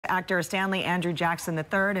actor Stanley Andrew Jackson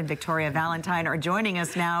III and Victoria Valentine are joining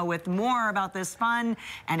us now with more about this fun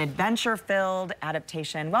and adventure-filled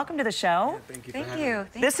adaptation. Welcome to the show. Yeah, thank you. Thank you.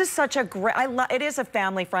 This is such a great, it is a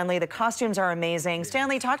family-friendly. The costumes are amazing. Yeah.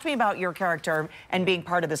 Stanley, talk to me about your character and being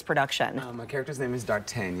part of this production. My character's name is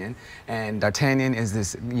D'Artagnan, and D'Artagnan is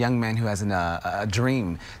this young man who has a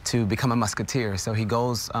dream to become a musketeer. So he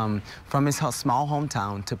goes from his small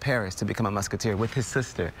hometown to Paris to become a musketeer with his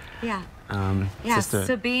sister. Yeah. Sister.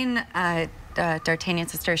 Sabine,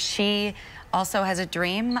 D'Artagnan's sister, she also has a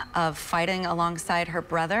dream of fighting alongside her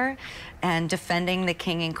brother and defending the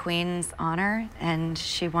king and queen's honor, and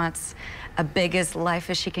she wants a big as life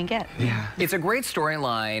as she can get. Yeah. It's a great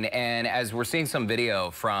storyline, and as we're seeing some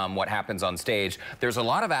video from what happens on stage, there's a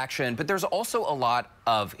lot of action, but there's also a lot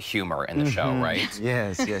of humor in the show, right?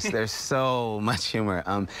 Yes, there's so much humor.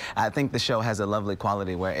 I think the show has a lovely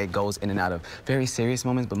quality where it goes in and out of very serious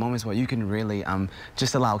moments, but moments where you can really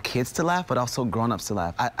just allow kids to laugh, but also grown-ups to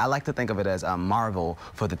laugh. I like to think of it as a Marvel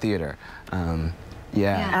for the theater.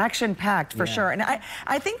 Action-packed, for sure. And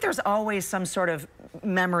I think there's always some sort of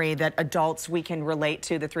memory that adults we can relate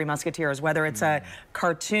to the Three Musketeers, whether it's a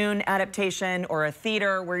cartoon adaptation or a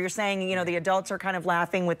theater where you're saying, you know, the adults are kind of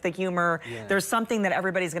laughing with the humor. There's something that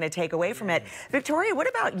everybody's going to take away from it. Victoria, what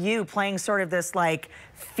about you playing sort of this like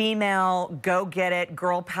female go-get-it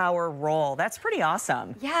girl power role? That's pretty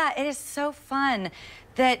awesome. Yeah, it is so fun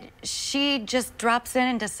that she just drops in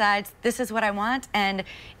and decides this is what I want, and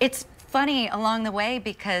it's funny along the way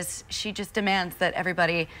because she just demands that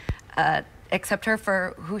everybody accept her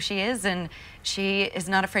for who she is, and she is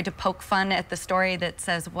not afraid to poke fun at the story that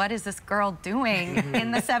says, what is this girl doing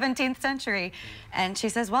in the 17th century? And she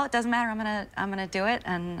says, well, it doesn't matter, I'm gonna do it,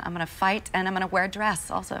 and I'm gonna fight, and I'm gonna wear a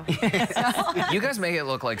dress also. So. You guys make it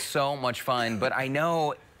look like so much fun, but I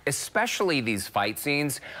know, especially these fight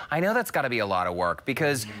scenes, I know that's gotta be a lot of work,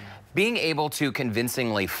 because being able to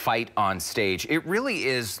convincingly fight on stage, it really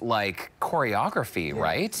is like choreography,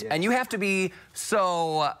 right? And you have to be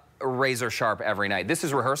so razor sharp every night. This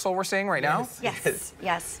is rehearsal we're seeing right now? Yes.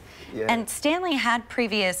 And Stanley had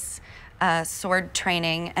previous sword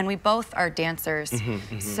training, and we both are dancers.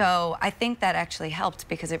 So I think that actually helped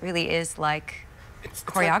because it really is like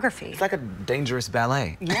choreography. It's like a dangerous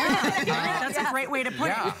ballet. That's a great way to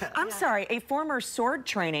put it. I'm sorry, a former sword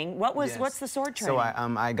training. What's the sword training? So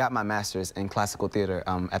I got my master's in classical theater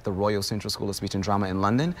at the Royal Central School of Speech and Drama in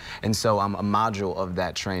London, and so a module of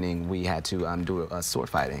that training we had to do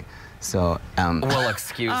sword fighting. So well,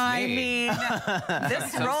 excuse me. I mean,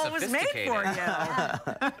 this role was made for you.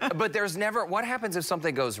 But there's never. What happens if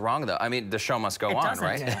something goes wrong, though? I mean, the show must go on,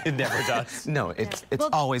 right? It never does. No, it's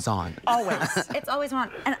always on. Always. It's always on.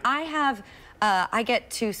 And I get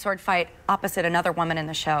to sword fight opposite another woman in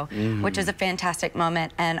the show, which is a fantastic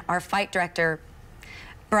moment. And our fight director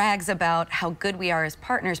brags about how good we are as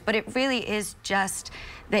partners, but it really is just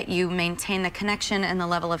that you maintain the connection and the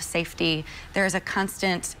level of safety. There is a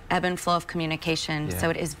constant ebb and flow of communication, so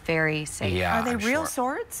it is very safe. Yeah, are they real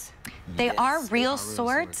swords? They are real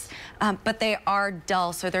swords, but they are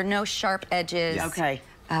dull, so there are no sharp edges. Okay.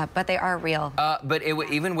 But they are real. But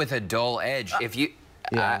even with a dull edge, if you...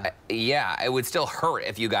 it would still hurt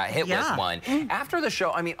if you got hit with one. After the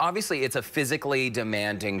show, I mean, obviously it's a physically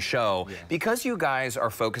demanding show. Because you guys are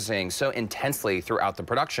focusing so intensely throughout the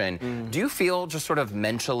production, do you feel just sort of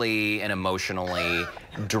mentally and emotionally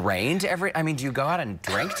drained I mean, do you go out and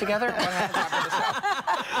drink together? What happens after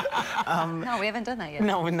the show? No, we haven't done that yet.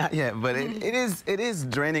 No, not yet, but it is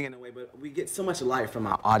draining in a way, but we get so much light from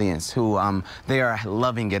our audience who, they are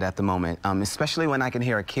loving it at the moment, especially when I can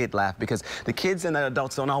hear a kid laugh, because the kids and the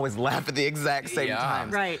adults don't always laugh at the exact same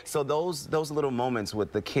time. Right. So those little moments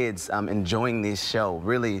with the kids enjoying this show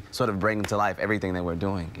really sort of bring to life everything that we're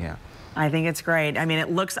doing, I think it's great. I mean,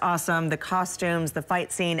 it looks awesome. The costumes, the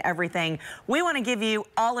fight scene, everything. We want to give you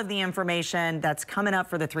all of the information that's coming up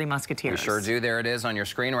for the Three Musketeers. We sure do. There it is on your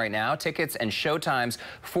screen right now. Tickets and showtimes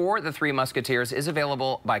for the Three Musketeers is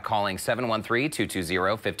available by calling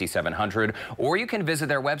 713-220-5700, or you can visit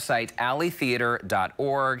their website,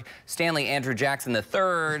 alleytheater.org. Stanley Andrew Jackson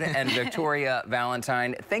III and Victoria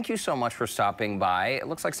Valentine, thank you so much for stopping by. It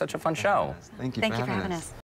looks like such a fun show. Thank you for having us.